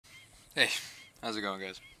Hey, how's it going,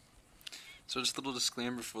 guys? So just a little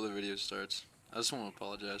disclaimer before the video starts. I just want to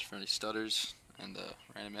apologize for any stutters and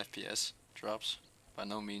random FPS drops. By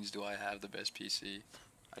no means do I have the best PC.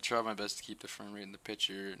 I try my best to keep the frame rate in the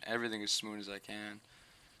picture and everything as smooth as I can,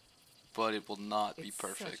 but it will not be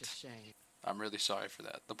perfect. Such a shame. I'm really sorry for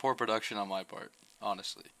that. The poor production on my part,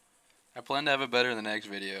 honestly. I plan to have it better in the next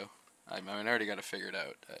video. I already got it figured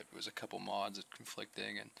out. It was a couple mods that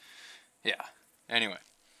conflicting, and yeah. Anyway,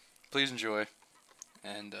 please enjoy,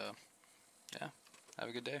 and yeah, have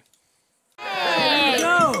a good day.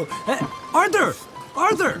 No! Arthur!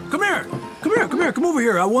 Arthur! Come here! Come over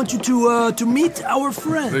here. I want you to meet our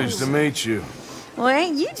friends. Pleased to meet you. Well,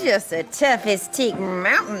 ain't you just the toughest teak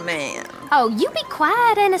mountain man? Oh, you be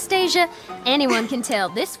quiet, Anastasia. Anyone can tell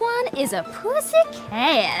this one is a pussy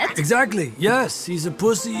cat. Exactly. Yes, he's a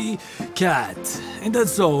pussy cat. Ain't that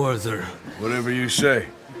so, Arthur? Whatever you say.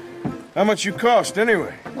 How much you cost,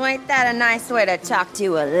 anyway? Well, ain't that a nice way to talk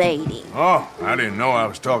to a lady? Oh, I didn't know I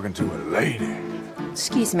was talking to a lady.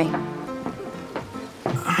 Excuse me.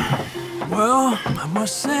 Well, I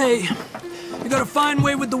must say, you got a fine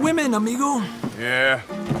way with the women, amigo. Yeah,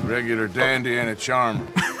 regular dandy and a charm.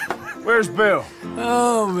 Where's Bill?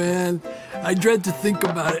 Oh, man. I dread to think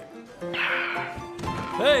about it.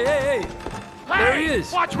 Hey! There he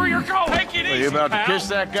is. Watch where you're going! Take it easy, Are you about pal. to kiss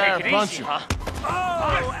that guy or punch him? Huh?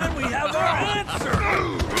 Oh, and we have our answer!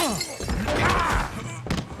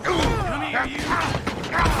 Come here, you!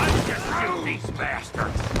 Let's just shoot these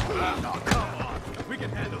bastards! Oh, come on. We can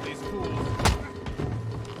handle these fools.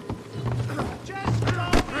 Just go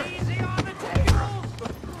easy on the tables!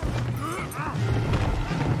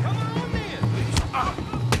 Come on, then!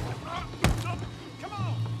 Come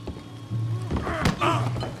on!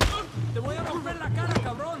 Te voy a romper la cara,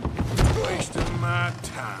 cabrón. Wasting my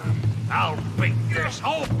time. I'll beat this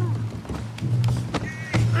whole...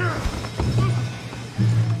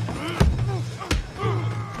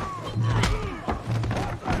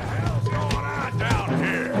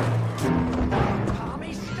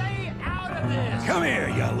 Come here,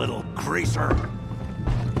 you little greaser.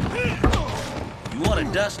 You want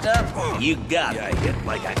to dust up? You got it. You hit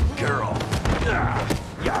like a girl.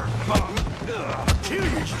 Kill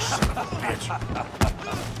you, son of a bitch.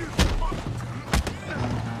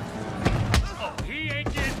 Oh, he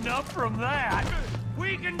ain't getting up from that.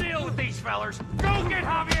 We can deal with these fellers. Go get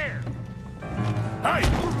Javier. Hey,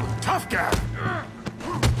 tough guy.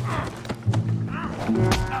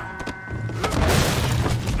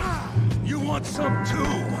 You want some too,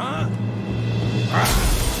 huh?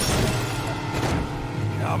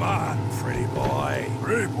 Come on, pretty boy.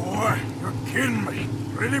 Pretty boy? You're kidding me.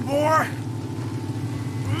 Pretty boy?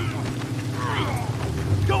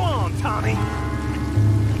 Go on, Tommy.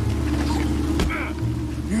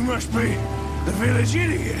 You must be the village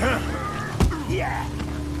idiot, huh? Yeah.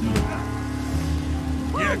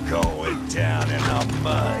 You're going down in the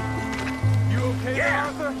mud. You okay, Yeah.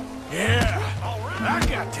 Arthur? Yeah. I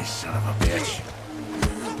got this son of a bitch.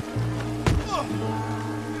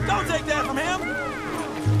 Don't take that from him!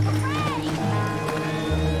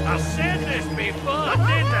 I said this be fun,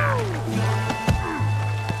 didn't I?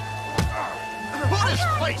 Put his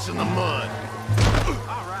face in the mud.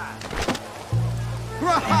 All right.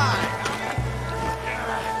 Right.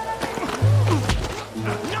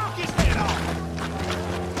 Knock his head off.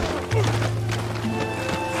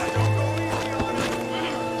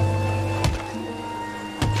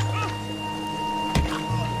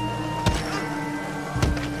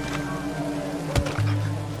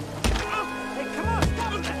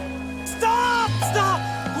 Stop!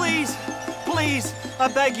 Please, I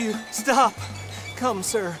beg you, stop. Come,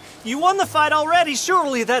 sir. You won the fight already.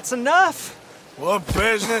 Surely that's enough. What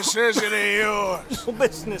business is it of yours? No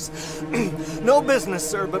business. No business,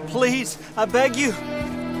 sir, but please, I beg you.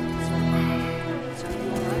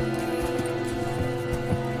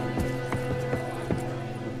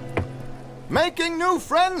 Making new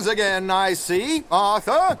friends again, I see,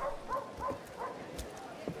 Arthur.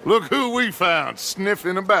 Look who we found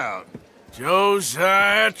sniffing about.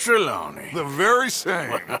 Josiah Trelawney. The very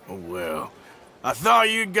same. Well, I thought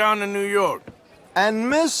you'd gone to New York. And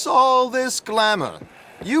miss all this glamour.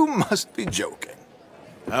 You must be joking.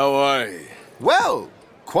 How are you? Well,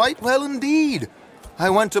 quite well indeed. I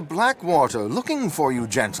went to Blackwater looking for you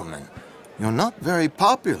gentlemen. You're not very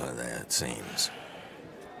popular there, it seems.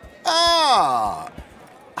 Ah!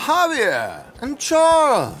 Javier and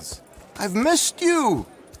Charles. I've missed you.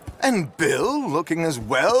 And Bill looking as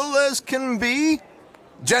well as can be.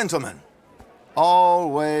 Gentlemen,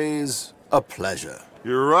 always a pleasure.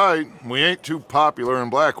 You're right. We ain't too popular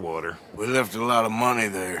in Blackwater. We left a lot of money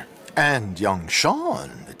there. And young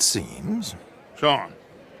Sean, it it seems. Sean,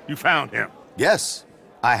 you found him. Yes,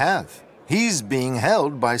 I have. He's being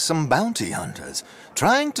held by some bounty hunters,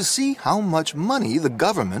 trying to see how much money the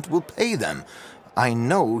government will pay them. I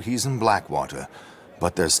know he's in Blackwater,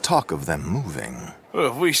 but there's talk of them moving. Well,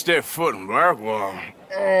 if we step foot in Blackwater...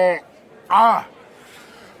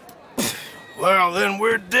 Well, then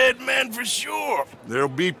we're dead men for sure. There'll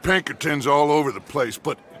be Pinkertons all over the place,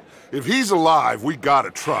 but if he's alive, we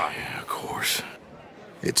gotta try. Yeah, of course.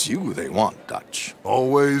 It's you they want, Dutch.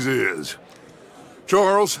 Always is.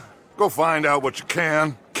 Charles, go find out what you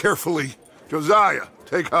can, carefully. Josiah,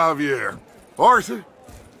 take Javier. Arthur,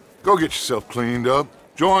 go get yourself cleaned up.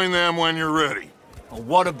 Join them when you're ready. Well,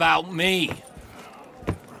 what about me?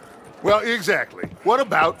 Well, exactly. What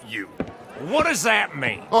about you? What does that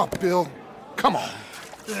mean? Oh, Bill, come on.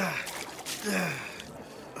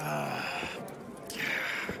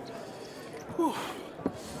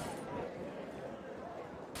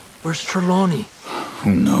 Where's Trelawney?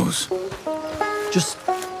 Who knows? Just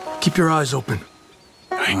keep your eyes open.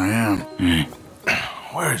 I am.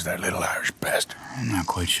 Where's that little Irish bastard? I'm not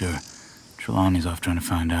quite sure. Trelawney's off trying to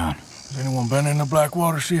find out. Has anyone been in the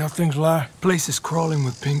Blackwater, see how things lie? Place is crawling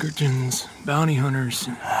with Pinkertons, bounty hunters,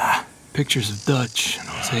 pictures of Dutch and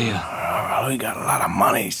Hosea. Well, we got a lot of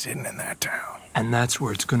money sitting in that town. And that's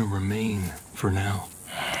where it's gonna remain for now.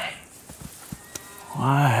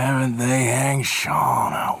 Why haven't they hanged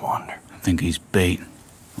Sean, I wonder? I think he's bait.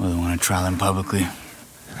 Well, they want to trial him publicly.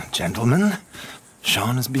 Gentlemen,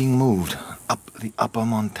 Sean is being moved up the upper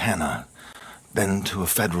Montana, then to a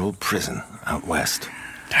federal prison out west.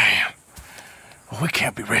 Damn. Well, we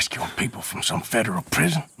can't be rescuing people from some federal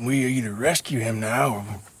prison. We either rescue him now or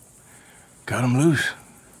cut him loose.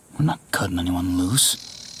 We're not cutting anyone loose.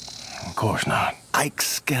 Of course not. Ike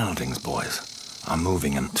Skelding's boys are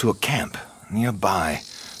moving him to a camp nearby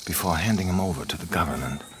before handing him over to the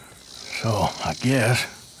government. So, I guess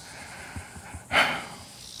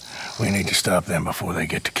we need to stop them before they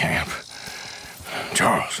get to camp.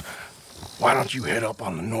 Charles, why don't you head up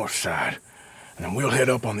on the north side, and then we'll head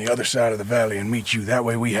up on the other side of the valley and meet you. That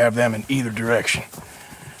way we have them in either direction.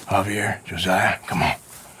 Javier, Josiah, come on.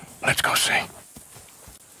 Let's go see.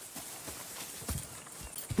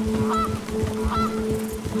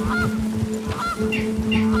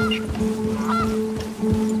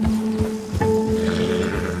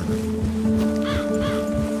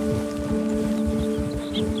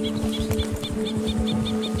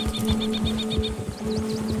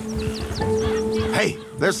 Hey,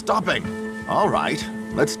 they're stopping. All right,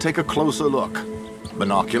 let's take a closer look.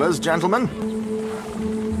 Binoculars, gentlemen?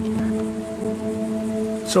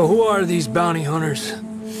 So who are these bounty hunters?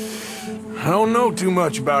 I don't know too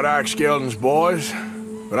much about Ike Skelding's boys,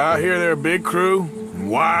 but I hear they're a big crew, and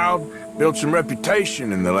wild, built some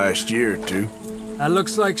reputation in the last year or two. That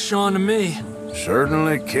looks like Sean to me.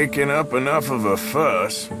 Certainly kicking up enough of a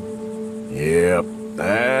fuss. Yep,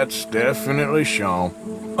 that's definitely Sean.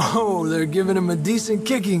 Oh, they're giving him a decent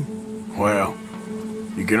kicking. Well,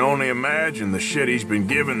 you can only imagine the shit he's been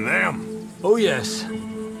giving them. Oh, yes.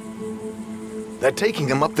 They're taking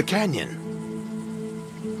him up the canyon.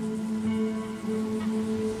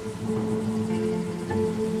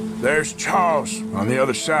 There's Charles on the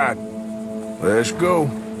other side. Let's go.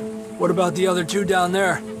 What about the other two down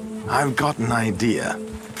there? I've got an idea.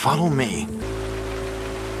 Follow me.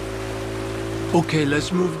 Okay,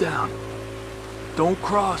 let's move down. Don't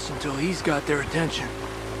cross until he's got their attention.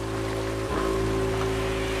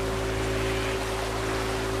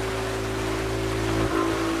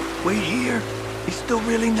 Wait here. He's still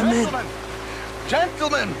reeling them in.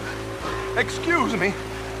 Gentlemen! Excuse me.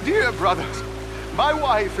 Dear brothers, my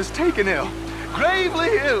wife is taken ill.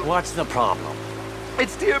 Gravely ill. What's the problem?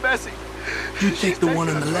 It's dear Bessie. You take the one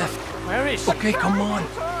on the left. Where is she? Okay, come on.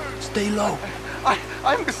 Stay low.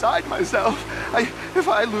 I'm beside myself. If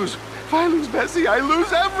I lose Bessie, I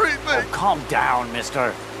lose everything. Oh, calm down,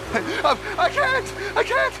 mister. I can't.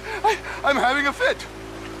 I'm having a fit.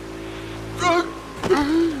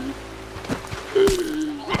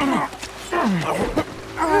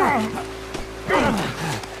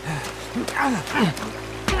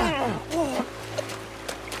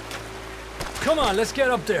 Come on, let's get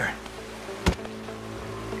up there.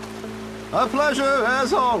 A pleasure,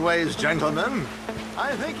 as always, gentlemen.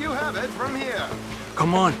 I think you have it from here.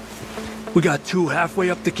 Come on. We got two halfway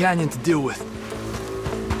up the canyon to deal with.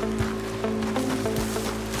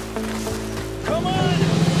 Come on!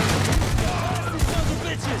 Sons of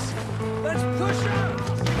bitches! Let's push her!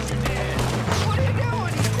 What are you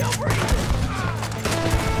doing? He's still breathing!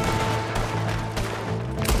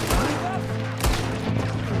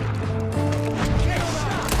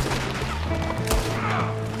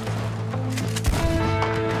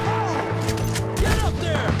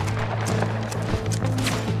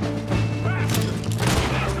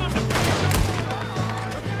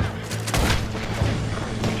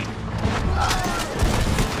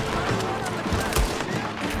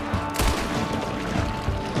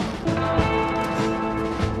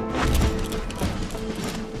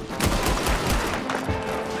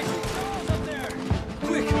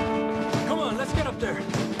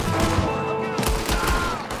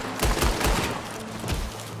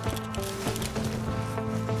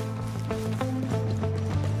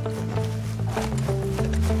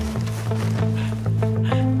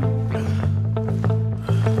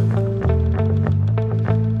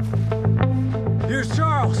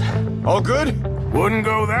 All good? Wouldn't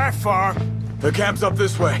go that far. The camp's up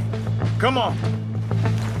this way. Come on.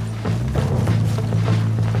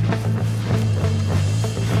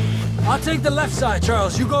 I'll take the left side,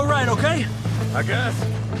 Charles. You go right, okay? I guess.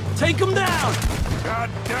 Take him down!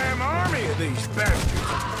 Goddamn army of these bastards.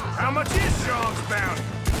 How much is Sean's bounty?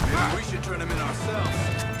 Maybe we should turn him in ourselves.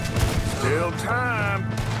 Still time.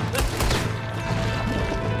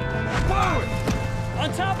 Forward!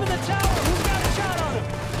 On top of the tower! Who's got a shot on him?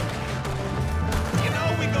 You know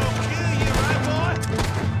we gonna kill you, right, boy?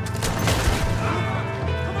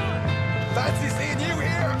 Come on! Fancy seeing you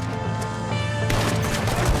here.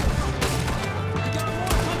 We got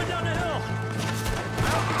more coming down the hill!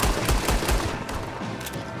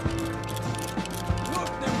 Look,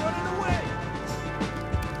 they're running away!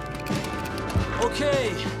 Okay.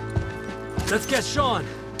 Let's get Sean.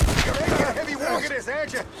 You're making a heavy walk of this,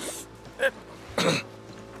 aren't you?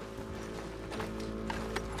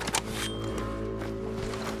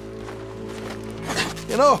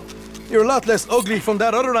 You know, you're a lot less ugly from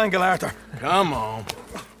that other angle, Arthur. Come on.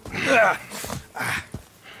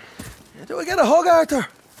 Do I get a hug, Arthur?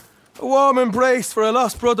 A warm embrace for a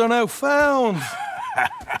lost brother now found.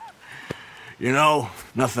 You know,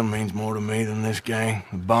 nothing means more to me than this gang.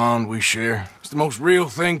 The bond we share. It's the most real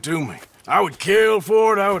thing to me. I would kill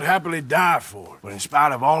for it, I would happily die for it. But in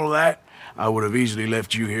spite of all of that, I would have easily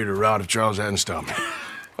left you here to rot if Charles hadn't stopped me.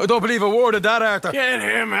 I don't believe a word of that, Arthur. Get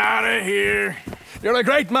him out of here. You're a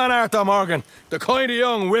great man, Arthur Morgan. The kind of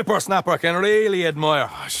young whippersnapper can really admire.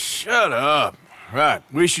 Oh, shut up. Right,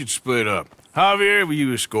 we should split up. Javier, will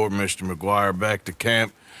you escort Mr. McGuire back to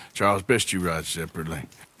camp? Charles, best you ride separately.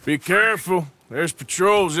 Be careful. There's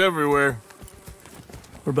patrols everywhere.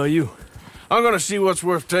 What about you? I'm gonna see what's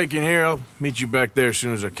worth taking here. I'll meet you back there as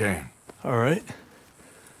soon as I can. All right.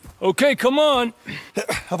 Okay, come on.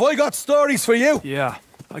 Have I got stories for you? Yeah,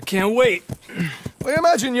 I can't wait. I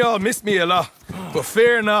imagine y'all missed me a lot, but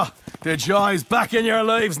fear not. The joy's back in your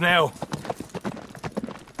lives now.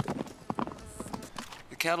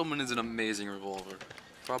 The Cattleman is an amazing revolver.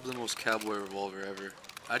 Probably the most cowboy revolver ever.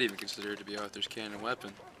 I'd even consider it to be Arthur's canon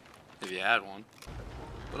weapon, if he had one.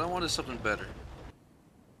 But I wanted something better.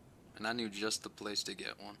 And I knew just the place to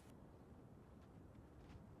get one.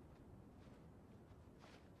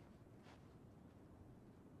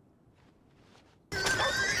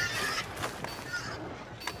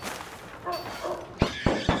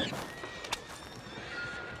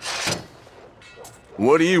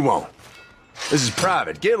 What do you want? This is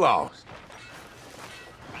private. Get lost.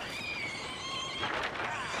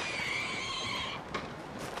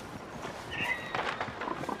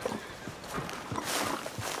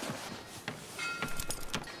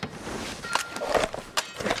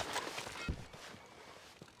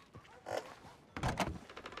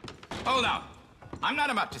 Hold on. I'm not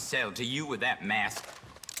about to sell to you with that mask.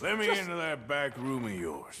 Let me into that back room of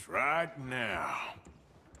yours right now.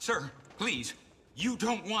 Sir, please. You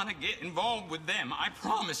don't want to get involved with them, I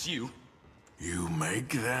promise you. You make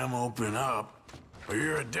them open up, or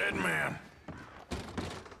you're a dead man.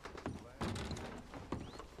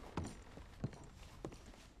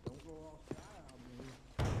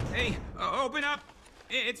 Hey, open up.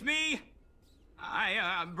 It's me.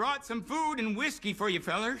 I brought some food and whiskey for you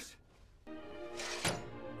fellers.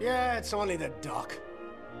 Yeah, it's only the doc.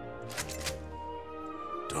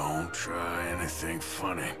 Don't try anything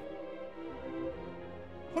funny.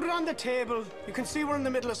 Put it on the table. You can see we're in the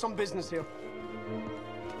middle of some business here.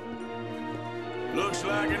 Looks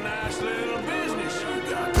like a nice little business you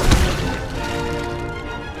got.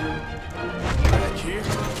 Back here.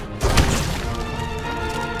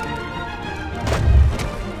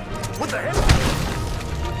 What the hell?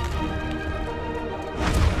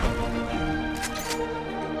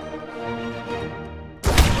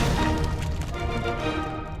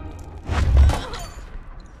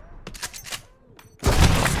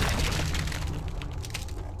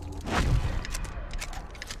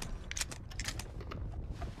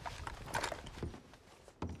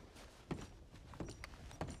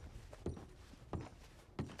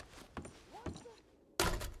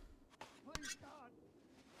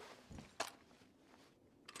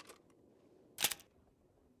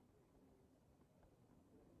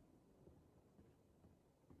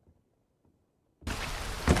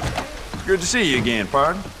 Good to see you again,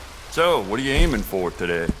 pardon. So, what are you aiming for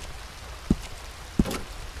today?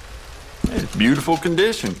 It's beautiful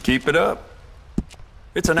condition. Keep it up.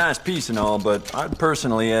 It's a nice piece and all, but I'd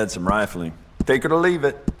personally add some rifling. Take it or leave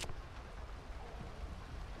it.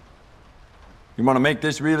 You want to make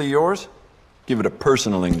this really yours? Give it a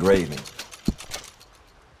personal engraving.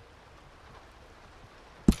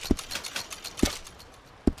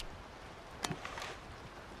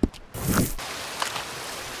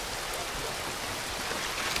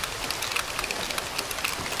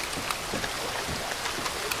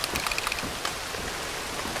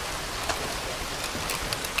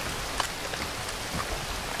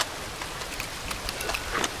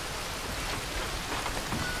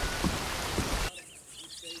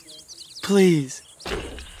 Please.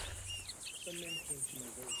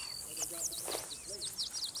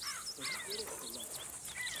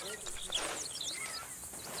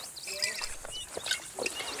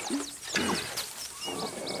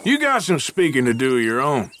 You got some speaking to do of your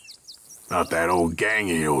own. Not that old gang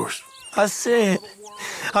of yours.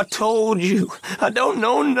 I told you, I don't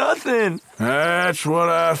know nothing. That's what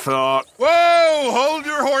I thought. Whoa! Hold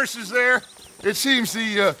your horses there. It seems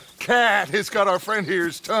the cat has got our friend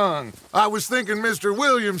here's tongue. I was thinking Mr.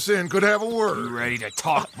 Williamson could have a word. You ready to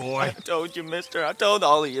talk, boy? I told you, mister. I told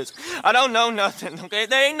all of you. I don't know nothing, okay?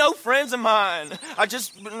 They ain't no friends of mine. I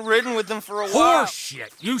just been riding with them for a while.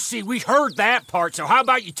 Horseshit! You see, we heard that part, so how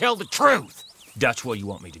about you tell the truth? That's what you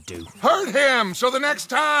want me to do. Hurt him, so the next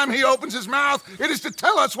time he opens his mouth, it is to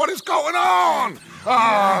tell us what is going on.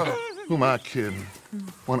 Who am I kidding?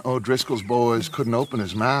 One of O'Driscoll's boys couldn't open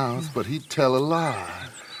his mouth, but he'd tell a lie.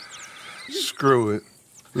 Screw it.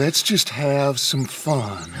 Let's just have some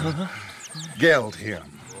fun. Geld him.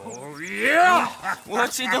 Yeah!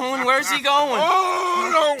 What's he doing? Where's he going?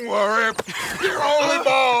 Oh, don't worry. You're only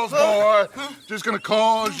balls, boy. Just gonna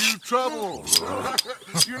cause you trouble.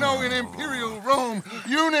 You know, in Imperial Rome,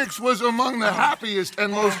 eunuchs was among the happiest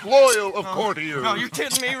and most loyal of courtiers. No, you're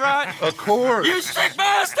kidding me, right? Of course. You sick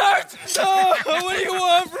bastards! No, what do you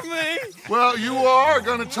want from me? Well, you are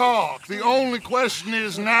gonna talk. The only question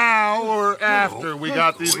is now or after we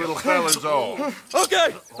got these little fellas off.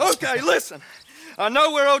 Okay, listen. I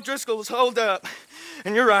know where O'Driscoll's holed up,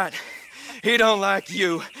 and you're right. He don't like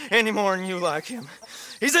you any more than you like him.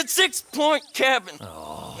 He's at 6 Point Cabin.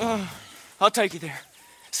 I'll take you there.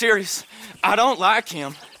 Serious, I don't like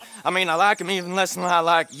him. I mean, I like him even less than I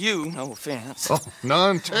like you, no offense. Oh,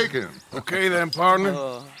 none taken. Okay then, partner.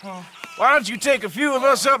 Why don't you take a few of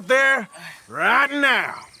us up there right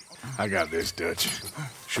now? I got this, Dutch.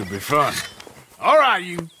 Should be fun. All right,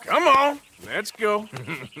 you. Come on. Let's go.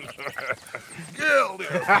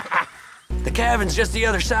 The cabin's just the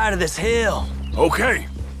other side of this hill. Okay.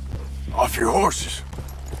 Off your horses.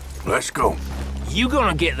 Let's go. You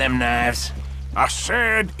gonna get them knives? I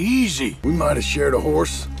said easy. We might have shared a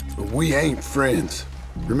horse, but we ain't friends.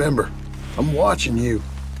 Remember, I'm watching you.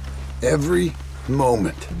 Every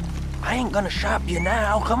moment. I ain't gonna shop you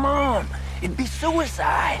now, come on. It'd be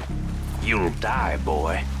suicide. You'll die,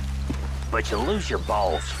 boy. But you'll lose your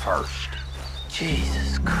balls first.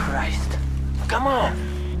 Jesus Christ. Come on.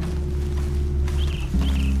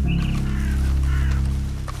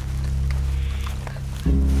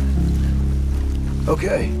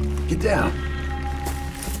 Okay, get down.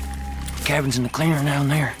 The cabin's in the clearing down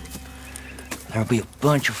there. There'll be a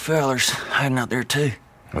bunch of fellers hiding out there, too.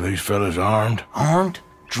 Are these fellas armed? Armed?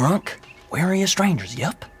 Drunk? Wary of strangers,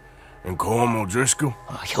 yup. And Colm O'Driscoll?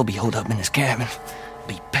 He'll be holed up in his cabin.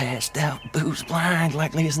 Be passed out, booze blind,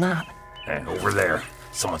 likely as not. Hey, over there.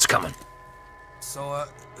 Someone's coming. So,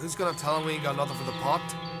 who's gonna tell him we ain't got nothing for the pot?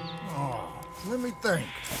 Oh, let me think.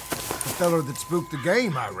 The feller that spooked the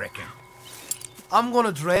game, I reckon. I'm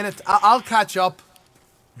gonna drain it. I'll catch up.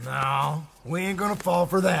 No, we ain't gonna fall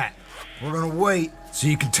for that. We're gonna wait so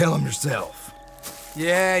you can tell him yourself.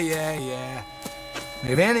 Yeah.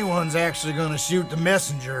 If anyone's actually gonna shoot the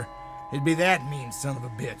messenger, it'd be that mean son of a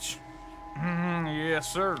bitch.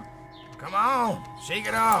 Yes, sir. Come on, shake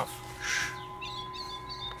it off.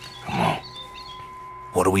 Come on.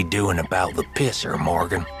 What are we doing about the pisser,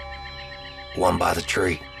 Morgan? One by the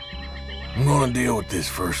tree. I'm gonna deal with this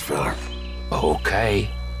first fella. Okay,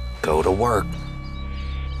 go to work.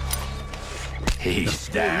 He's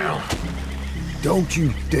down. Don't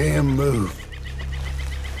you damn move.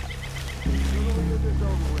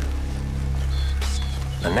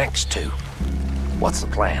 The next two. What's the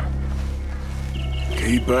plan?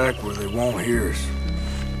 Keep back where they won't hear us.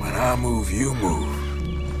 When I move, you move.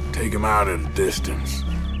 Take them out at a distance.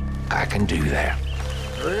 I can do that.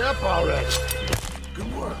 Hurry up already.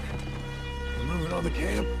 Good work. We're moving on the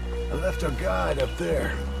camp. I left our guide up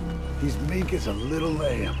there. He's meek as a little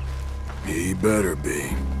lamb. He better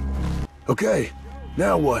be. Okay,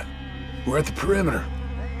 now what? We're at the perimeter.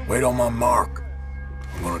 Wait on my mark.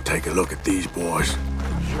 I'm gonna take a look at these boys.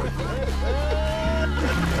 You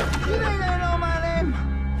ain't know my name.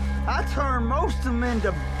 I turned most of them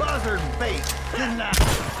into buzzard bait, didn't I?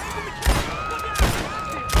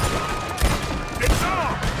 It's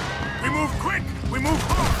on! We move quick! We move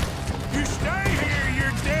hard! You stay here,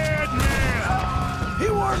 you're dead man! He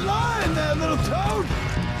weren't lying, that little toad!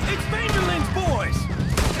 It's Vanderlyn's boys!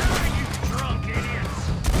 You drunk idiots!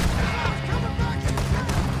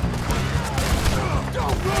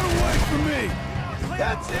 Don't run away from me!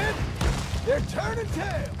 That's it! They're turning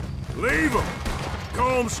tail! Leave them!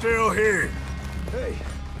 Colm's still here. Hey,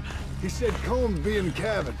 He said Colm would be in the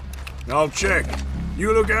cabin. I'll check.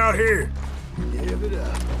 You look out here. Give it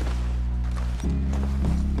up.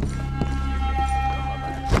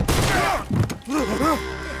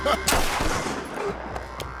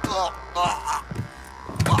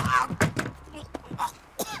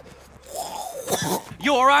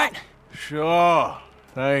 You all right? Sure.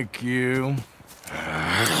 Thank you.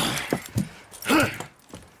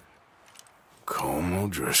 Colm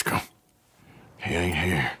O'Driscoll. He ain't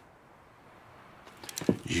here.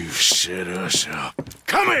 You set us up.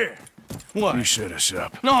 Come here! What? You set us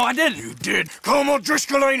up. No, I didn't. You did. Colm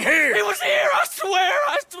O'Driscoll ain't here! He was here, I swear!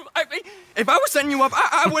 I mean, if I was setting you up,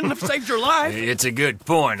 I wouldn't have saved your life. It's a good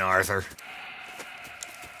point, Arthur.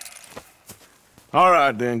 All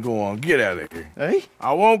right, then, go on. Get out of here. Hey?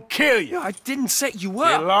 I won't kill you. I didn't set you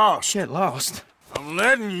up. Get lost. Get lost. I'm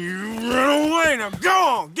letting you run away. Now go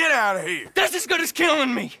on. Get out of here. That's as good as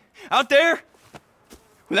killing me. Out there,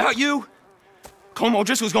 without you, Colm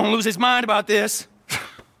O'Driscoll's gonna lose his mind about this.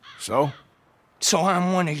 So? So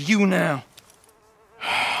I'm one of you now.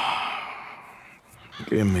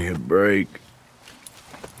 Give me a break.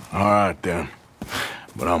 All right, then.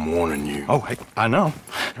 But I'm warning you. Oh, hey, I know.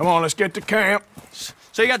 Come on, let's get to camp.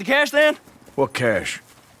 So you got the cash, then? What cash?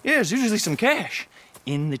 Yeah, there's usually some cash.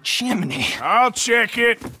 In the chimney. I'll check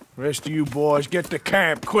it. Rest of you boys, get to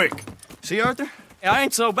camp, quick. See, Arthur? I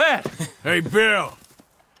ain't so bad. Hey, Bill.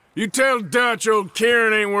 You tell Dutch old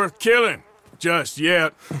Kieran ain't worth killing. Just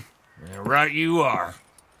yet. Yeah, right you are.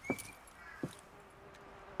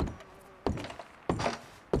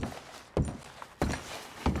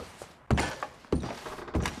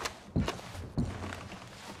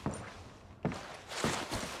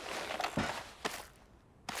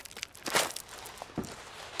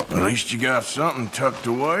 At least you got something tucked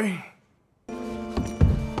away. Get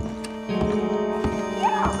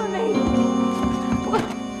off of me!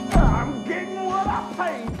 I'm getting what I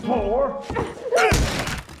paid for.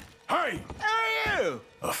 Hey! Who are you?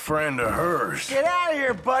 A friend of hers. Get out of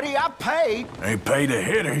here, buddy. I paid. Ain't paid to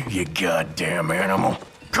hit her, you goddamn animal.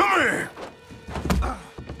 Come here!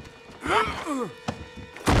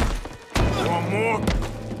 One more.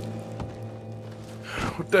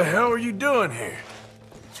 What the hell are you doing here?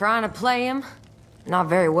 Trying to play him. Not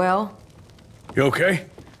very well. You okay?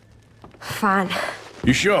 Fine.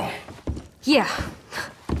 You sure? Yeah.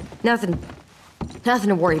 Nothing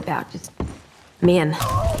to worry about. Just men.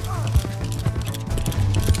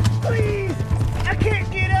 Please! I can't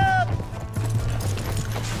get up!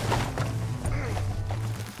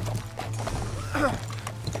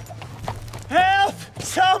 Help!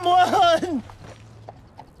 Someone!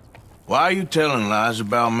 Why are you telling lies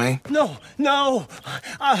about me? No.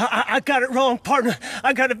 I got it wrong, partner.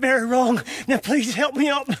 I got it very wrong. Now please help me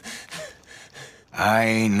up. I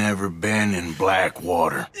ain't never been in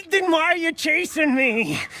Blackwater. Then why are you chasing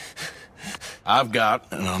me? I've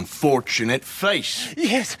got an unfortunate face.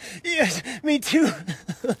 Yes, me too.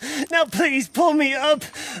 Now please pull me up.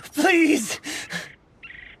 Please.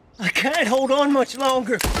 I can't hold on much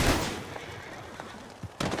longer.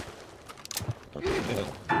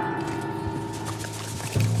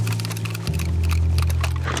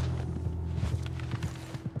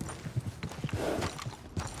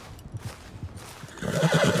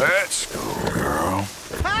 Let's go, girl.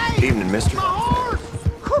 Hey! Evening, mister. My horse!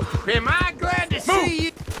 Am I glad to see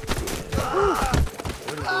you? Wouldn't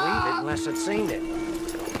believe it unless I'd seen it.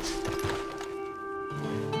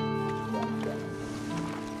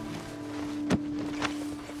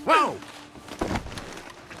 Whoa!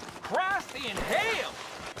 Christ in hell!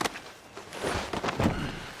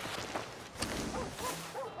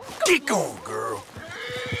 Get going, girl.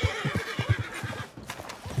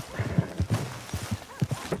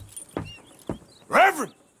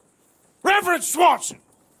 Reverend Swanson!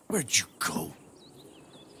 Where'd you go?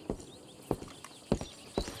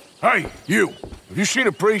 Hey, you! Have you seen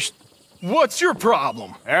a priest? What's your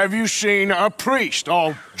problem? Have you seen a priest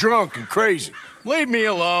all drunk and crazy? Leave me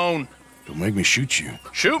alone. Don't make me shoot you.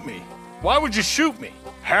 Shoot me? Why would you shoot me?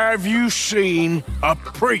 Have you seen a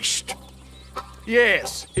priest?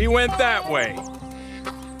 Yes, he went that way.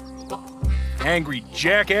 Angry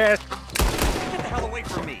jackass. Get the hell away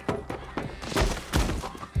from me!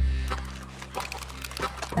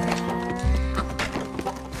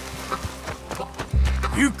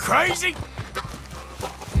 You crazy?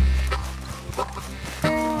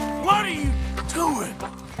 What are you doing?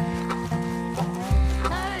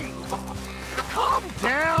 Hey! Calm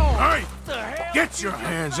down! Hey! What the hell? Get your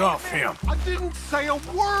hands off him! I didn't say a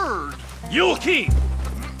word! You'll keep.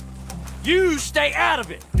 You stay out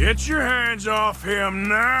of it. Get your hands off him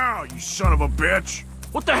now, you son of a bitch!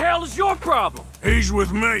 What the hell is your problem? He's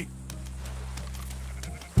with me.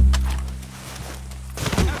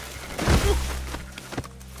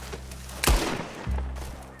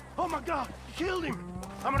 my God! You killed him!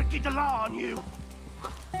 I'm gonna keep the law on you!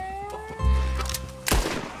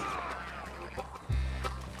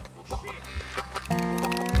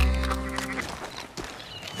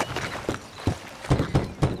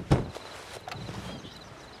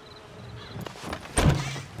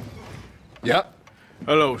 Yep.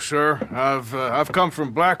 Hello, sir. I've come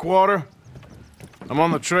from Blackwater. I'm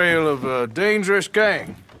on the trail of a dangerous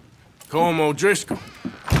gang. Colm O'Driscoll.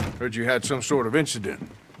 Heard you had some sort of incident.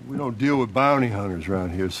 We don't deal with bounty hunters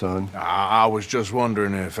around here, son. I was just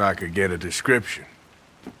wondering if I could get a description.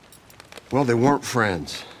 Well, they weren't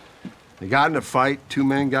friends. They got in a fight, 2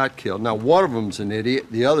 men got killed. Now, one of them's an idiot,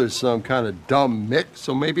 the other's some kind of dumb mick,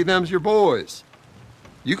 so maybe them's your boys.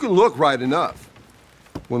 You can look right enough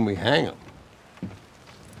when we hang them.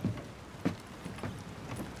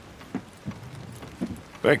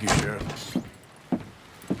 Thank you, Sheriff.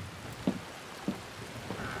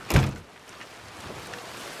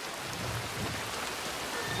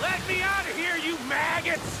 Let me out of here, you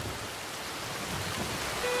maggots!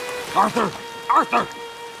 Arthur! Arthur!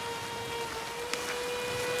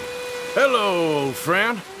 Hello, old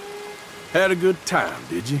friend. Had a good time,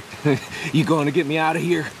 did you? You going to get me out of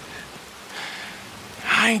here?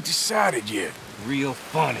 I ain't decided yet. Real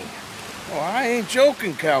funny. Oh, I ain't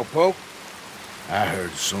joking, cowpoke. I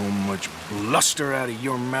heard so much bluster out of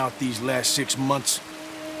your mouth these last 6 months,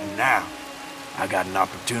 and now I got an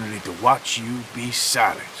opportunity to watch you be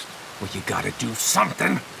silenced. Well, you gotta do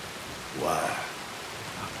something. Why?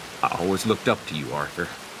 I always looked up to you, Arthur.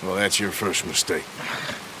 Well, that's your first mistake.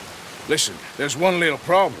 Listen, there's one little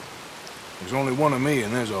problem. There's only one of me,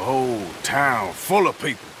 and there's a whole town full of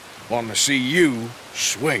people wanting to see you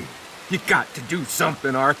swing. You got to do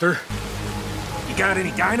something, Arthur. You got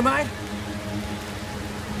any dynamite?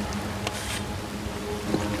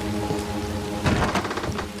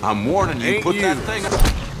 I'm warning you, Ain't put you. that thing up.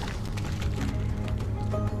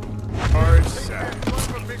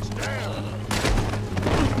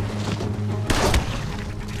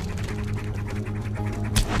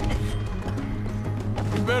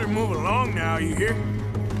 You better move along now, you hear?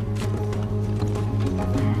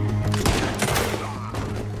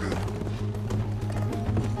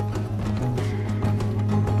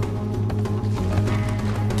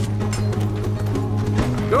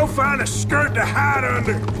 Go find a skirt to hide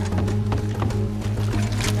under.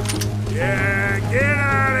 Yeah, get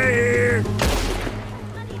out of here.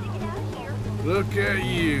 Look at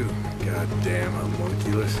you. Goddamn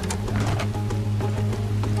homunculus.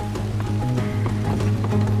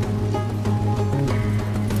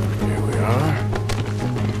 Here we are.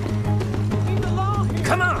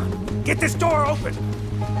 Come on, get this door open.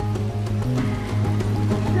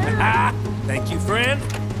 Ah, thank you, friend.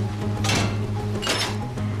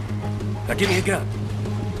 Now give me a gun.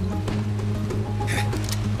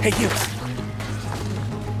 Hey, you.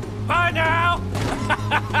 Bye now!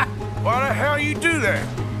 Why the hell you do that?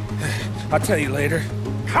 I'll tell you later.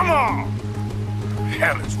 Come on! What the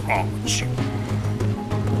hell is wrong with you?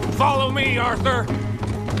 Follow me, Arthur. And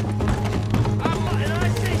I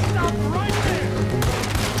say stop right there!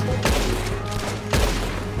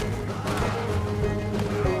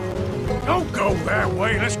 Don't go that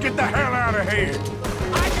way. Let's get the hell out of here.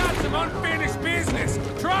 I got some unfinished business.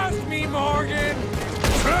 Trust me, Morgan.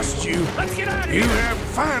 Trust you? Let's get out of You here. have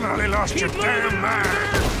finally lost your damn mind.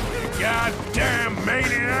 Goddamn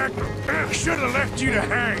maniac. Should have left you to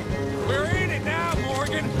hang. We're in it now,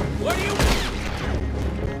 Morgan. What do you...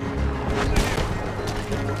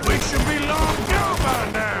 We should be long gone by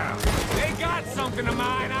now. They got something of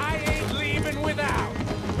mine I ain't leaving without.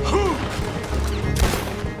 Who?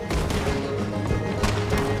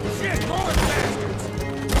 Shit, more bastards.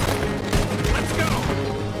 Let's go.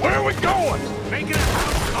 Where are we going? Making a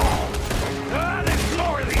house call. Let's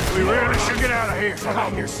lower these. We really should get out of here.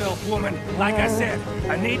 Calm yourself, woman. Like I said,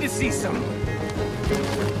 I need to see some.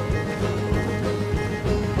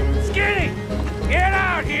 Skinny! Get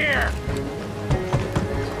out here!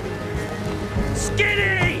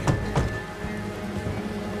 Skinny!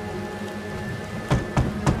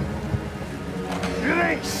 It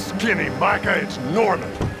ain't Skinny, Micah, it's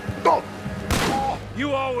Norman. Go!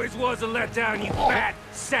 You always was a letdown, you fat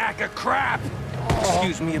sack of crap!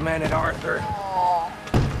 Excuse me a minute, Arthur.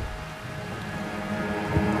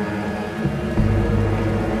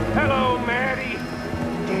 Hello, Maddie.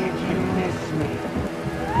 Did you miss me?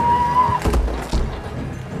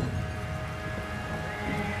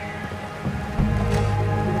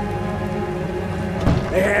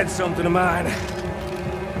 They had something of mine.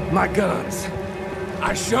 My guns.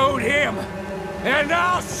 I showed him, and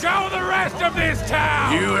I'll show the rest of this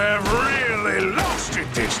town! You have really lost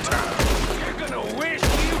it this time. You're gonna wish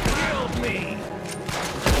you did! me!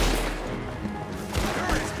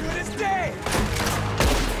 You're as good as dead!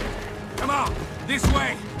 Come on, this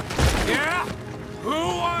way! Yeah? Who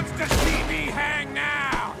wants to see me hang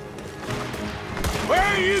now? Where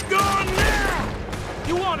are you going now?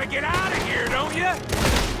 You want to get out of here, don't you?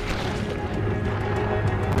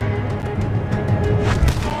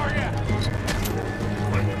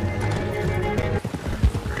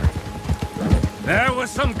 That was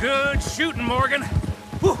some good shooting, Morgan.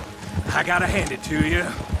 Whew. I gotta hand it to you.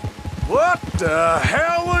 What the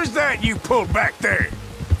hell was that you pulled back there?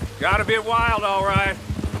 Got a bit wild, all right.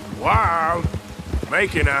 Wild?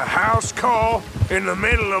 Making a house call in the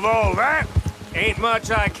middle of all that? Ain't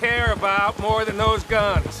much I care about more than those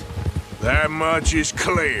guns. That much is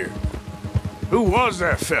clear. Who was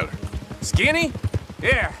that fella? Skinny?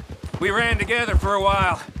 Yeah, we ran together for a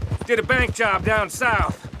while. Did a bank job down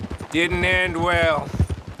south. Didn't end well.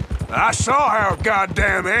 I saw how it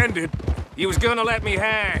goddamn ended. He was gonna let me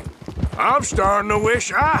hang. I'm starting to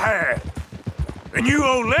wish I had. And you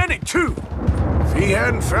owe Lenny, too. If he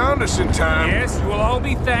hadn't found us in time... Yes, you will all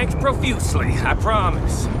be thanked profusely, I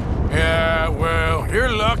promise. Yeah, well, you're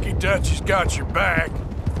lucky Dutch has got your back.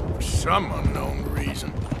 For some unknown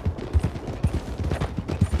reason.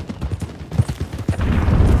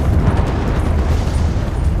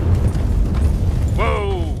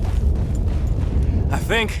 Whoa! I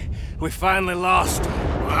think we finally lost him.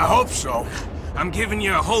 I hope so. I'm giving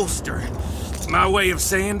you a holster. It's my way of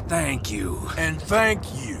saying thank you. And thank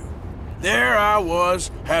you. There I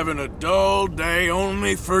was, having a dull day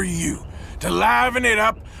only for you. To liven it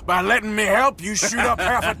up by letting me help you shoot up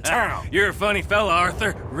half a town. You're a funny fella,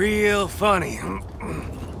 Arthur. Real funny.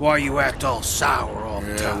 Why you act all sour all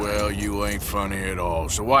the time? Yeah, well, you ain't funny at all.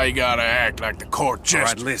 So why you gotta act like the court jester?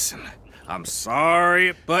 All right, listen. I'm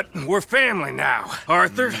sorry, but we're family now.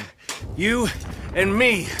 Arthur, you and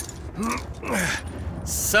me.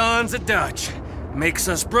 Sons of Dutch. Makes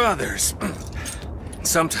us brothers.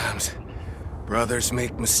 Sometimes, brothers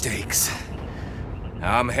make mistakes.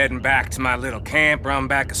 I'm heading back to my little camp round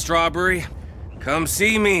back of Strawberry. Come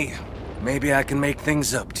see me. Maybe I can make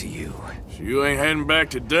things up to you. So you ain't heading back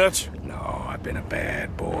to Dutch? No, I've been a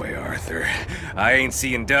bad boy, Arthur. I ain't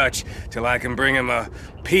seeing Dutch till I can bring him a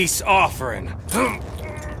peace offering.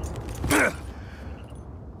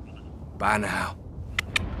 Bye now.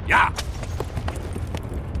 Yeah.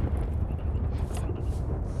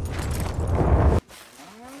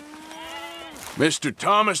 Mr.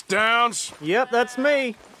 Thomas Downs? Yep, that's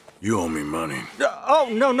me. You owe me money. Oh,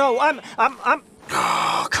 no, I'm...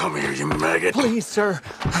 Oh, come here, you maggot. Please, sir.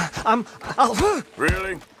 I'll...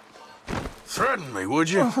 Really? Threaten me, would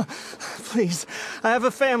you? Please, I have a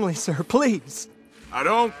family, sir, please. I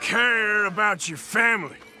don't care about your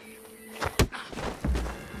family.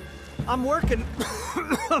 I'm working...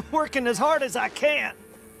 I'm working as hard as I can.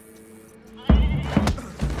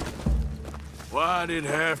 Why'd it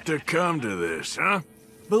have to come to this, huh?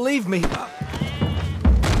 Believe me.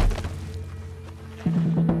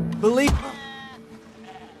 Believe...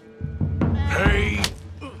 Pay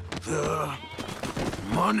the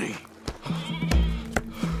money.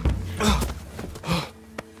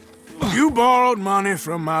 You borrowed money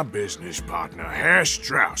from my business partner, Herr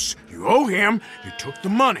Strauss. You owe him, you took the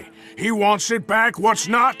money. He wants it back, what's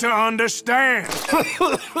not to understand?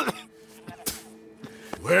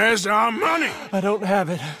 Where's our money? I don't have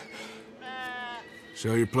it.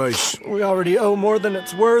 Sell your place. We already owe more than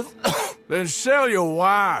it's worth. Then sell your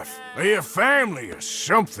wife, or your family, or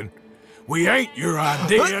something. We ain't your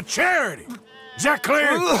idea of charity. Is that clear?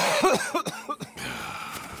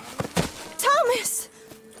 Thomas!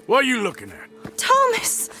 What are you looking at?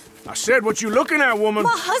 Thomas! I said what you looking at, woman.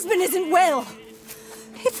 My husband isn't well.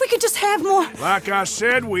 If we could just have more... Like I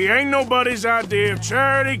said, we ain't nobody's idea of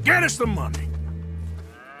charity. Get us the money.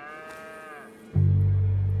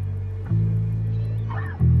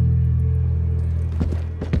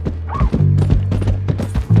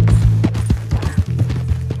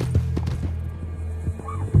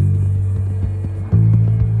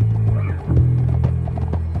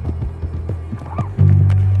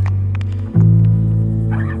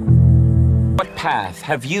 What path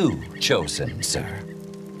have you chosen, sir?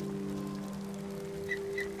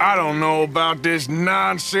 I don't know about this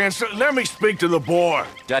nonsense. Let me speak to the boy.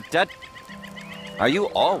 Dut. Are you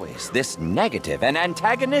always this negative and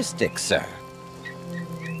antagonistic, sir?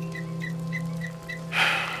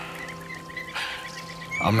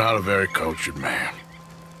 I'm not a very cultured man.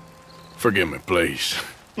 Forgive me, please.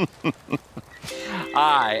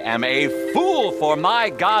 I am a fool for my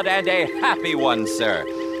God and a happy one, sir.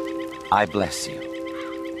 I bless you.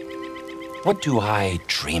 What do I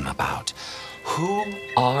dream about? Who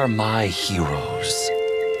are my heroes?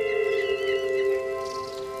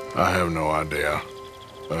 I have no idea.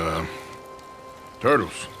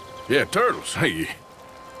 Turtles. Yeah, turtles. Hey,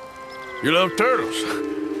 you love turtles.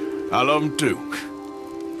 I love them too.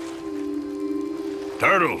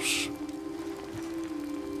 Turtles.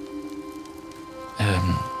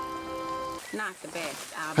 Not the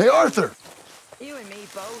best. Hey, Arthur. You and me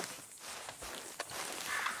both.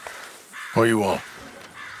 What do you want?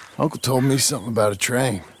 Uncle told me something about a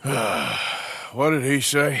train. What did he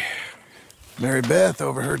say? Mary Beth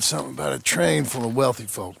overheard something about a train full of wealthy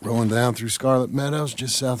folk rolling down through Scarlet Meadows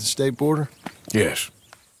just south of the state border. Yes.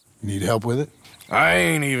 You need help with it? I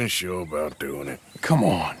ain't even sure about doing it. Come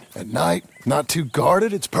on. At night, not too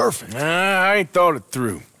guarded, it's perfect. Nah, I ain't thought it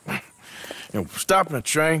through. You know, stopping a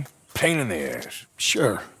train, pain in the ass.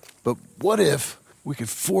 Sure, but what if we could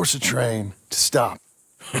force a train to stop?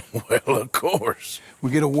 Well, of course.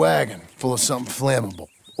 We get a wagon full of something flammable,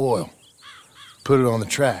 oil. Put it on the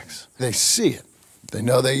tracks. They see it. They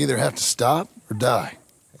know they either have to stop or die.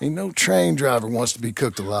 Ain't no train driver wants to be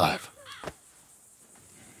cooked alive.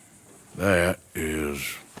 That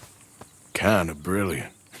is kind of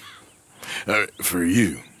brilliant. For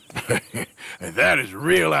you. That is a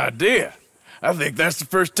real idea. I think that's the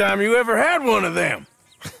first time you ever had one of them.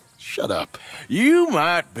 Shut up. You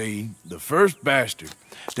might be the first bastard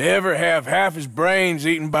to ever have half his brains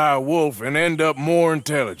eaten by a wolf and end up more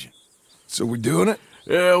intelligent. So we doing it?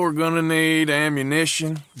 Yeah, we're gonna need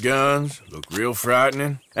ammunition, guns, look real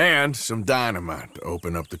frightening, and some dynamite to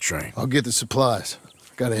open up the train. I'll get the supplies.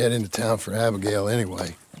 Gotta head into town for Abigail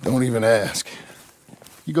anyway. Don't even ask.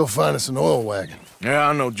 You go find us an oil wagon. Yeah,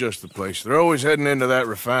 I know just the place. They're always heading into that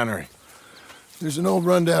refinery. There's an old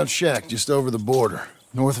rundown shack just over the border,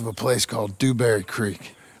 north of a place called Dewberry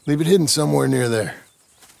Creek. Leave it hidden somewhere near there.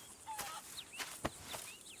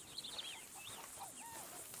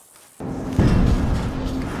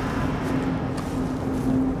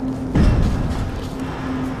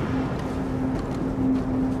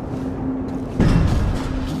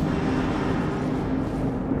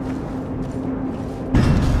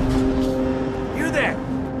 You there!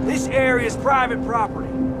 This area is private property.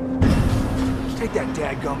 Take that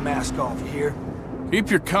dadgum mask off, you hear? Keep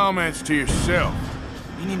your comments to yourself.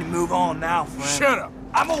 You need to move on now, friend. Shut up!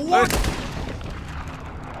 I'm a warn-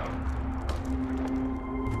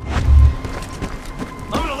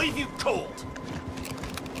 I'm gonna leave you cold.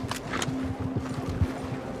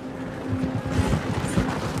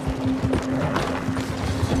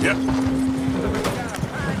 Yep.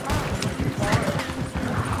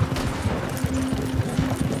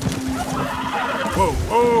 Whoa,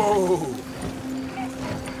 whoa!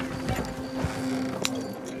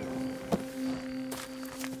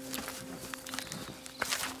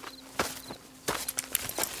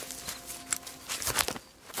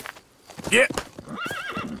 Yeah.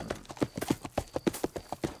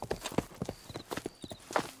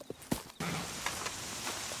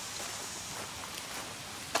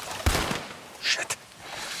 Shit.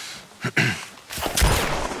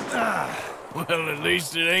 Well, at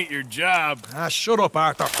least it ain't your job. Shut up,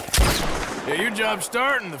 Arthur. Yeah, your job's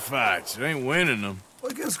starting the fights. It ain't winning them.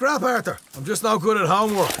 We can scrap, Arthur. I'm just no good at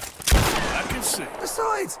homework. I can see.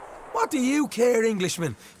 Besides, what do you care,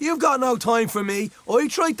 Englishman? You've got no time for me. I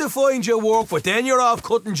tried to find you work, but then you're off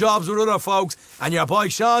cutting jobs with other folks, and your boy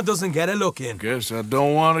Sean doesn't get a look in. Guess I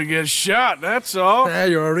don't want to get shot, that's all.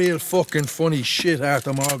 You're a real fucking funny shit,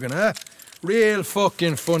 Arthur Morgan, eh? Real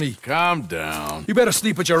fucking funny. Calm down. You better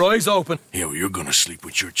sleep with your eyes open. Yeah, well, you're gonna sleep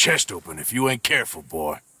with your chest open if you ain't careful,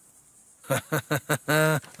 boy.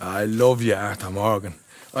 I love you, Arthur Morgan.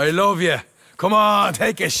 I love you. Come on,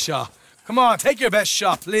 take a shot. Come on, take your best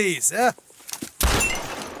shot, please, eh?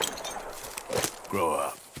 Grow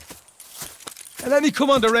up. And let me come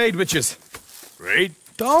on the raid with yous. Raid?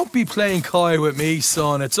 Don't be playing coy with me,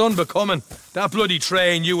 son. It's unbecoming. That bloody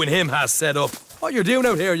train you and him has set up. What you're doing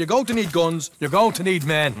out here, you're going to need guns, you're going to need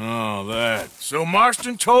men. Oh, that. So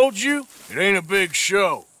Marston told you? It ain't a big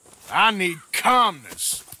show. I need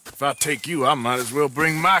calmness. If I take you, I might as well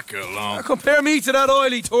bring Micah along. Now compare me to that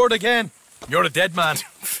oily turd again. You're a dead man.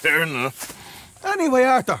 Fair enough. Anyway,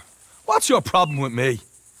 Arthur, what's your problem with me?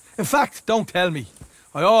 In fact, don't tell me.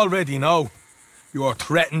 I already know. You're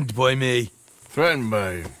threatened by me. Threatened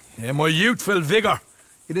by you? Yeah, my youthful vigor.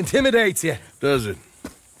 It intimidates you. Does it?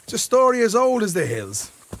 It's a story as old as the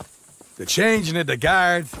hills. The changing of the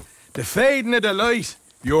guard, the fading of the light.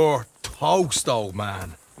 You're toast, old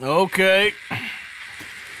man. Okay.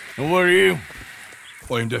 And what are you?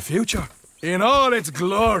 I'm the future, in all its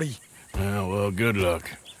glory. Well, good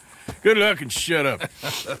luck. Good luck and shut up.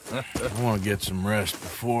 I want to get some rest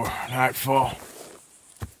before nightfall.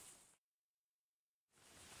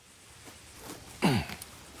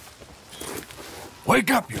 Wake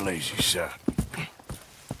up, you lazy son.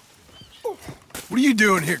 What are you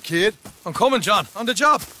doing here, kid? I'm coming, John. On the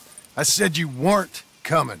job. I said you weren't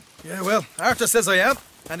coming. Yeah, well, Arthur says I am.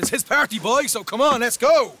 And it's his party, boy, so come on, let's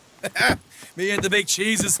go. Me and the big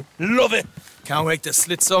cheeses. Love it. Can't wait to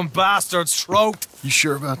slit some bastard's throat. You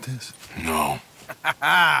sure about this? No.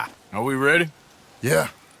 Are we ready? Yeah.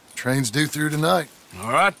 Train's due through tonight.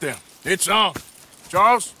 All right, then. It's on.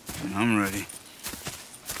 Charles? I'm ready.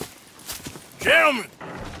 Gentlemen,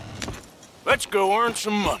 let's go earn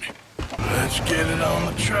some money. Let's get it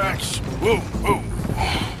on the tracks. Whoa, whoa.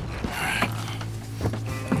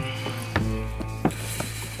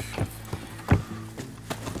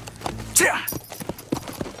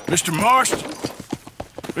 Mr. Marston,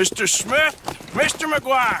 Mr. Smith, Mr.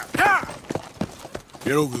 McGuire, ha!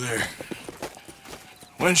 Get over there.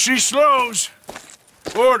 When she slows,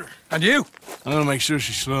 order. And you? I'm gonna make sure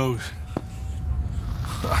she slows.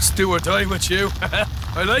 Let's do or die with you.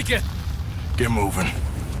 I like it. Get moving.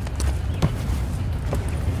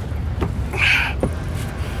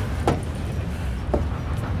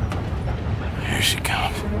 Here she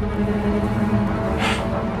comes.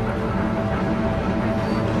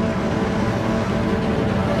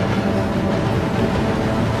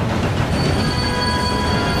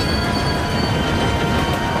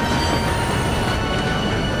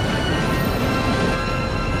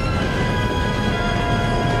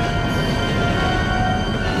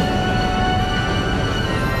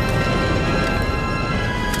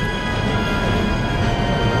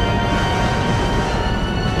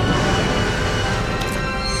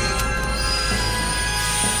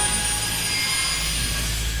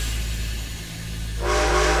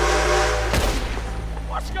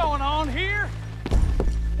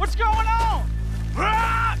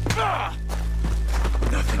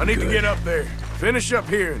 I need to get up there. Finish up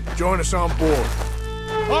here and join us on board.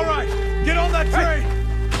 All right, get on that train!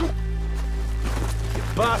 You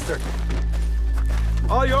bastard!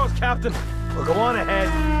 All yours, Captain. We'll go on ahead.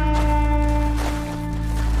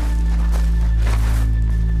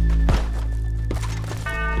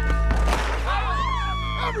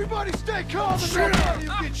 Everybody stay calm and nobody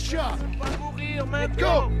will get shot.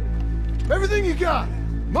 Go! Everything you got.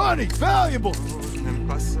 Money, valuables.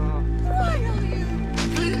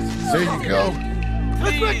 There you go.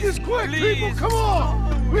 Let's make this quick, people. Come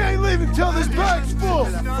on. We ain't leaving till this bag's full.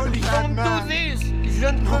 Don't do this. Je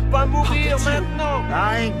ne peux pas mourir maintenant.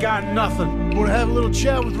 I ain't got nothing. Want to have a little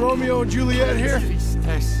chat with Romeo and Juliet here?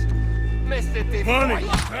 Money,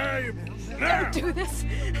 valuables. Don't do this.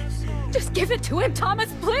 Just give it to him, Thomas,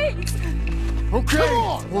 please. Okay. Come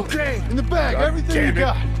on. Okay. In the bag, everything you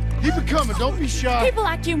got. Keep it coming. Don't be shy. People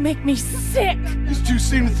like you make me sick. These two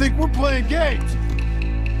seem to think we're playing games.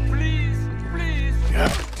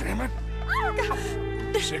 God damn it.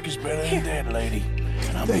 Sick is better than dead, lady.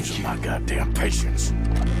 And I'm losing my goddamn patience.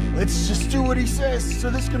 Let's just do what he says so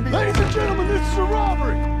this can be... Ladies and gentlemen, this is a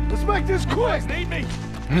robbery. Let's make this quick. Need me?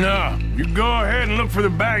 No, you go ahead and look for the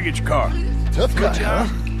baggage car. Tough guy, huh?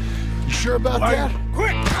 You sure about that?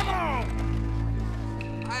 Quick, come on!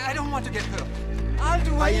 I don't want to get hurt. I'll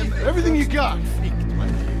do anything. Everything you got.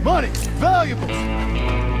 Money, valuables.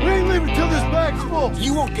 We ain't leaving till this bag's full.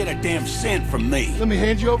 You won't get a damn cent from me. Let me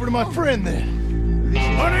hand you over to my friend then.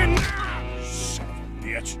 Money now! Son of a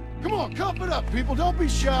bitch. Come on, cup it up, people. Don't be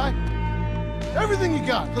shy. Everything you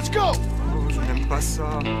got. Let's go. Oh, je n'aime pas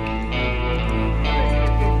ça.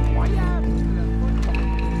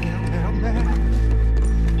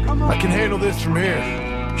 I can handle this from here.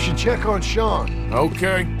 You should check on Sean.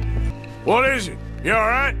 Okay. What is it? You all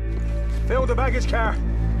right? Fill the baggage car.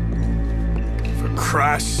 For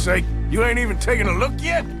Christ's sake, you ain't even taking a look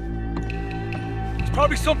yet? There's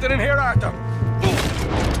probably something in here, Arthur.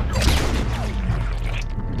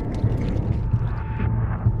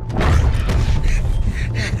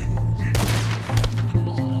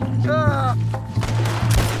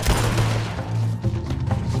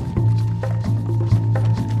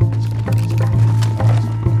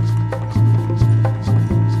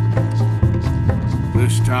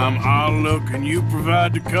 This time I'll look and you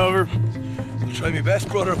provide the cover. I'll try my best,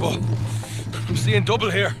 brother, but I'm seeing double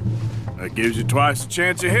here. That gives you twice the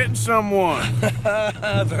chance of hitting someone.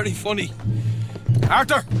 Very funny.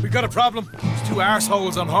 Arthur, we got a problem. There's two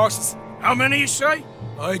arseholes on horses. How many you say?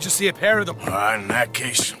 I just see a pair of them. In that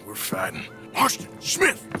case, we're fighting. Marston,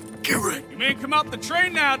 Smith, get ready. You men come out the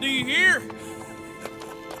train now, do you hear?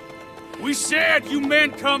 We said you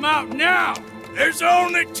men come out now. There's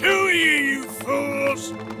only two of you, you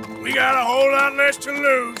fools. We got a whole lot less to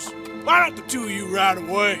lose. Why don't the two of you ride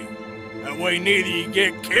away? That way neither of you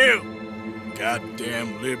get killed.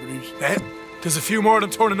 Goddamn liberties. There's a few more of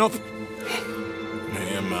them turning up.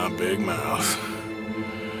 Man, my big mouth.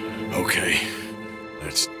 Okay,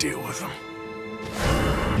 let's deal with them.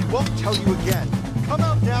 He won't tell you again. Come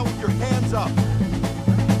out now with your hands up.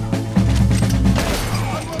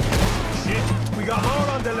 Shit, we got more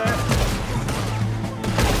on the left.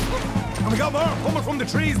 And we got more coming from the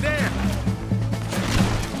trees there.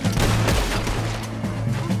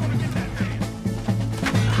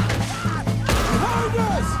 Behind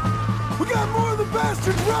us! We got more of the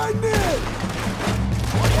bastards riding in!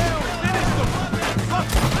 Yeah, we finished them.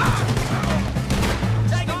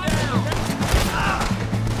 Take him down.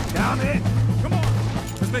 Down in. Come on.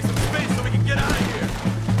 Let's make some space so we can get out of here.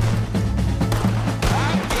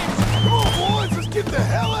 Come on, boys. Let's get the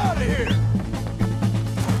hell out of here.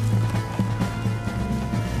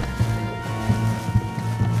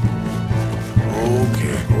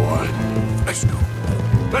 Okay, boy. Let's go.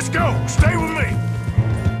 Let's go! Stay with me!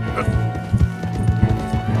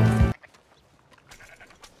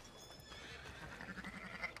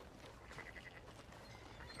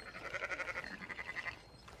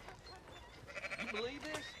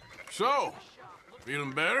 So,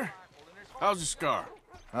 feeling better? How's the scar?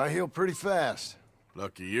 I heal pretty fast.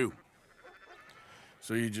 Lucky you.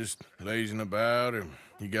 So you just lazing about, or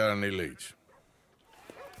you got any leads?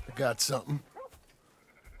 I got something.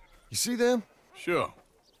 You see them? Sure.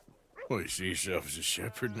 Well, you see yourself as a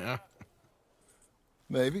shepherd now?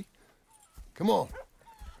 Maybe. Come on.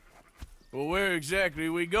 Well, where exactly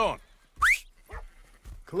are we going?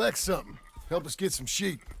 Collect something. Help us get some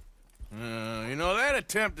sheep. You know, that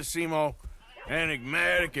attempt to seem all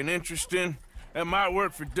enigmatic and interesting, that might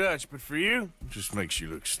work for Dutch, but for you, it just makes you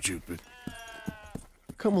look stupid.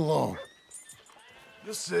 Come along.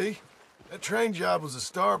 You'll see. That train job was a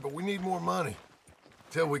start, but we need more money.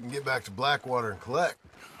 Till we can get back to Blackwater and collect.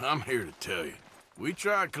 I'm here to tell you, we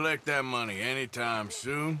try to collect that money anytime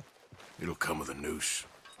soon, it'll come with a noose.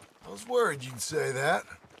 I was worried you'd say that.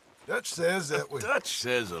 Dutch says that we... Dutch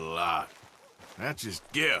says a lot. That's his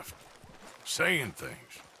gift. Saying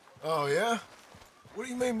things. Oh, yeah? What do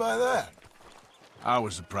you mean by that? I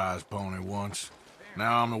was a prize pony once.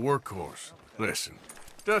 Now I'm a workhorse. Listen,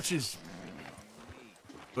 Dutch is...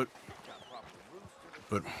 But,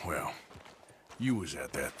 well, you was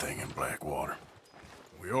at that thing in Blackwater.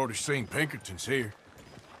 We already seen Pinkertons here.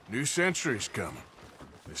 New century's coming.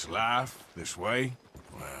 This life, this way,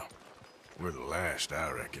 well, we're the last,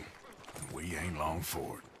 I reckon. And we ain't long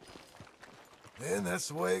for it. Then that's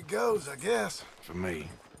the way it goes, I guess. For me,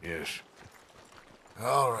 yes.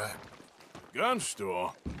 All right. Gun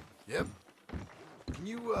store? Yep. Can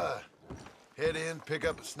you, head in, pick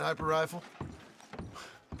up a sniper rifle?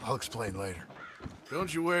 I'll explain later.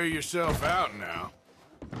 Don't you wear yourself out now.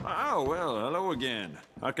 Oh, well, hello again.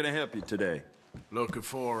 How can I help you today? Looking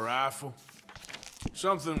for a rifle?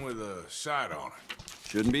 Something with a sight on it.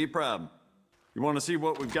 Shouldn't be a problem. You want to see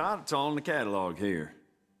what we've got? It's all in the catalog here.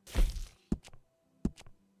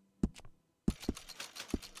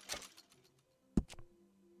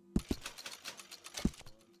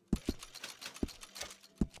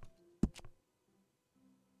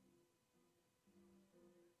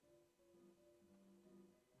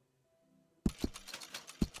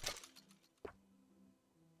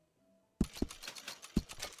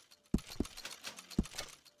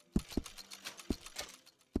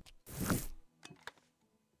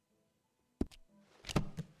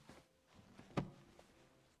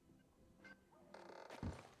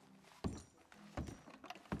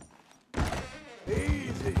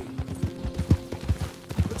 Easy.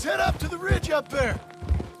 Let's head up to the ridge up there.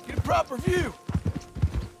 Get a proper view.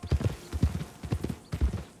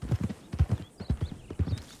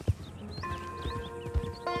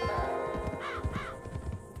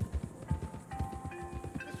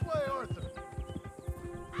 This way, Arthur.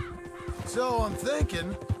 So I'm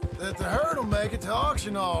thinking that the herd will make it to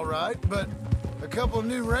auction all right, but a couple of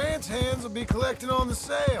new ranch hands will be collecting on the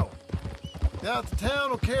sale. Doubt the town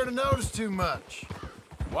will care to notice too much.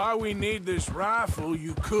 Why we need this rifle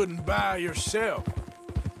you couldn't buy yourself?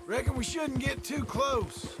 Reckon we shouldn't get too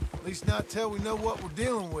close. At least not till we know what we're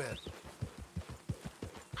dealing with.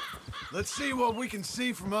 Let's see what we can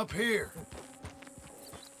see from up here.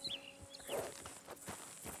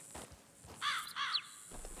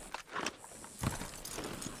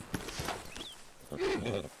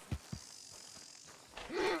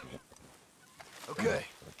 Okay.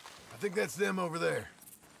 I think that's them over there.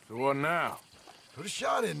 So what now? Put a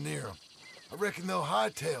shot in near them. I reckon they'll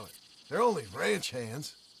hightail it. They're only ranch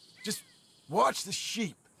hands. Just watch the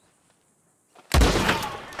sheep.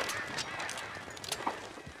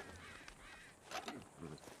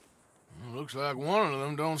 Looks like one of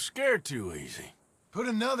them don't scare too easy. Put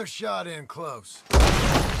another shot in close.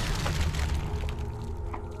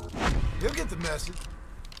 You'll get the message.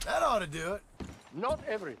 That ought to do it. Not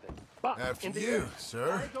everything, but After in the you, end,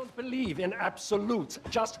 sir. I don't believe in absolutes,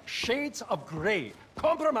 just shades of gray.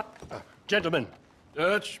 Compromise. Gentlemen.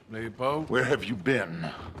 Dutch, P.D.O. Where have you been?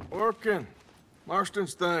 Working.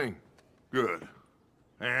 Marston's thing. Good.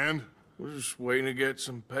 And? We're just waiting to get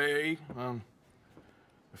some pay on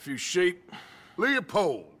a few sheep.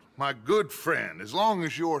 Leopold, my good friend, as long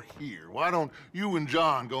as you're here, why don't you and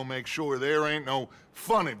John go make sure there ain't no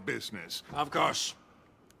funny business? Of course.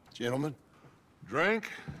 Gentlemen, drink?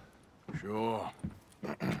 Sure.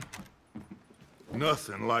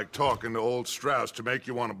 Nothing like talking to old Strauss to make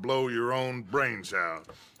you want to blow your own brains out.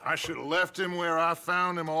 I should have left him where I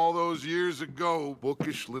found him all those years ago.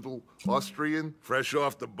 Bookish little Austrian, fresh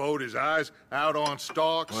off the boat, his eyes out on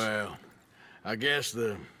stalks. Well, I guess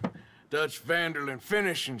the Dutch Vanderlyn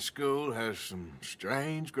Finishing School has some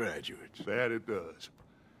strange graduates. That it does.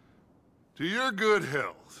 To your good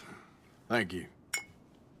health. Thank you.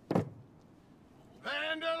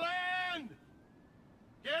 Vanderlyn!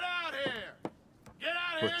 Get out here! Get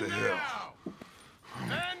out What here the now! hell?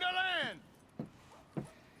 Vanderlyn!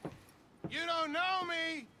 You don't know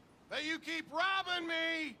me, but you keep robbing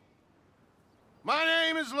me! My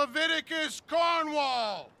name is Leviticus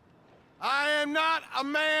Cornwall. I am not a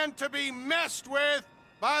man to be messed with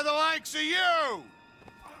by the likes of you!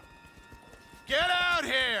 Get out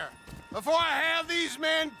here before I have these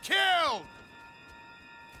men killed!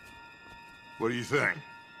 What do you think?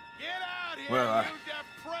 Get out here, Well, you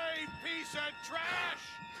depraved piece of trash!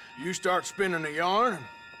 You start spinning the yarn, and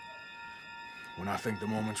when I think the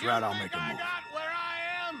moment's right, I'll make a move. Got where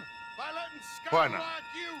I am by letting Why scum not? like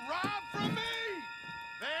you rob from me!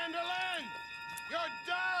 Vanderlyn, you're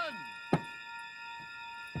done!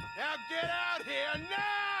 Now get out here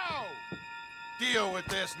now! Deal with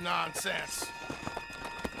this nonsense.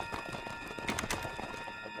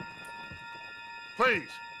 Please,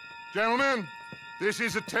 gentlemen, this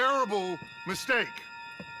is a terrible mistake.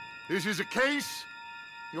 This is a case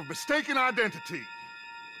of mistaken identity.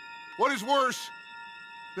 What is worse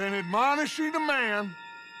than admonishing a man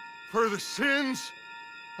for the sins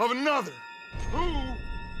of another who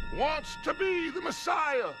wants to be the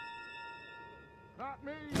Messiah? Not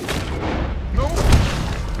me. No.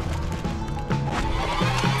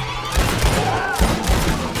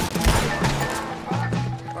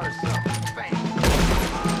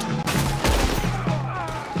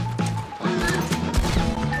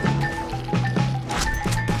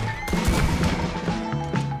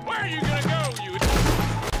 Where are you gonna go, you...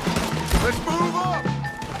 Let's move up!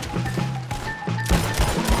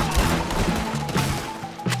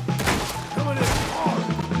 Coming in hard.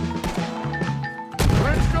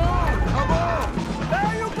 Let's go! Come on! Where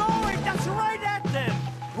are you going? That's right at them!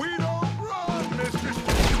 We don't run, Mr.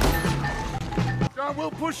 John,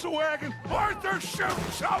 we'll push the wagon. Arthur, shoot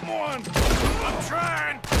someone! I'm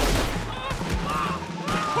trying!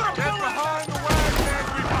 Get behind the wagon as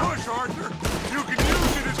we push, Arthur! You can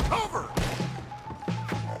use it as cover!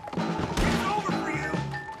 It's over for you!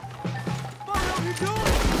 What are you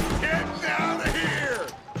doing? Get out of here!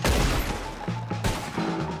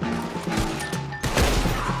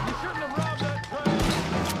 You shouldn't have robbed that train.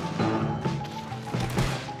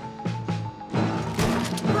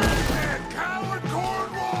 Bring that coward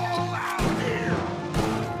Cornwall out here!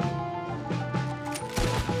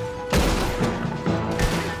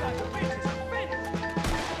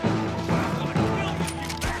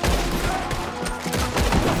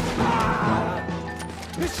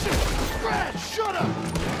 It's just trash. Shut up.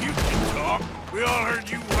 You can talk. We all heard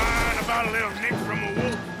you whine about a little nick from a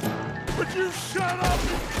wolf. But you shut up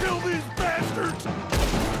and kill these bastards!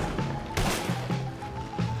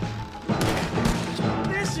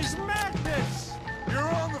 This is madness! You're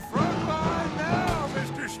on the front line now,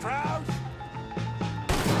 Mr. Strauss.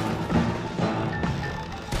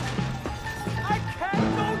 I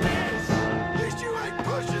can't do this! At least you ain't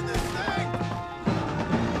pushing this thing.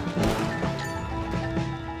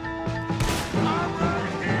 I'm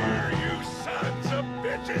right here, you sons of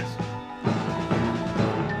bitches.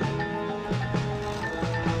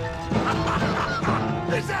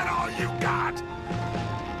 Is that all you got?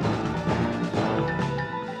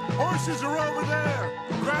 Horses are over there.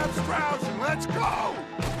 Grab Strauss and let's go.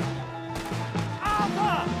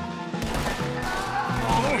 Alpha!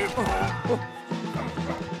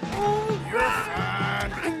 You're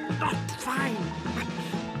fine. I'm not fine.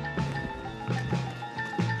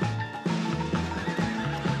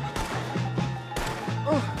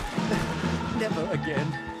 Never again.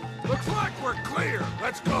 Looks like we're clear.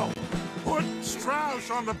 Let's go. Put Strauss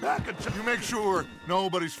on the back of... You make sure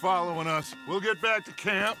nobody's following us. We'll get back to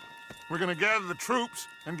camp. We're gonna gather the troops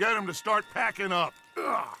and get them to start packing up.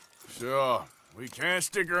 Ugh. Sure. We can't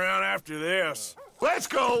stick around after this. Let's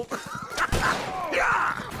go!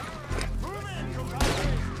 Yeah!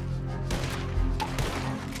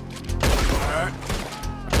 All right.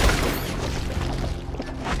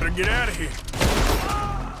 Better get out of here.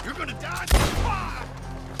 You're gonna die!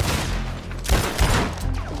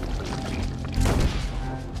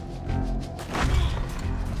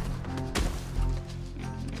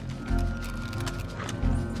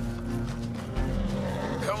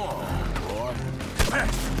 Come on, boy.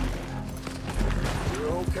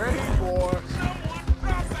 You're okay, boy. Someone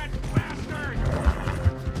drop that bastard!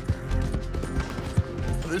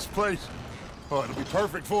 This place, oh, it'll be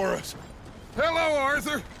perfect for us. Hello,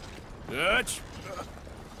 Arthur. Dutch.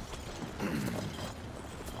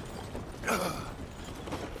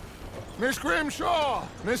 Miss Grimshaw,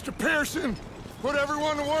 Mr. Pearson, put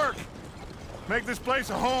everyone to work. Make this place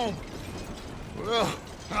a home. Well,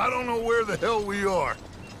 I don't know where the hell we are,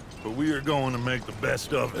 but we are going to make the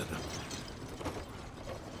best of it.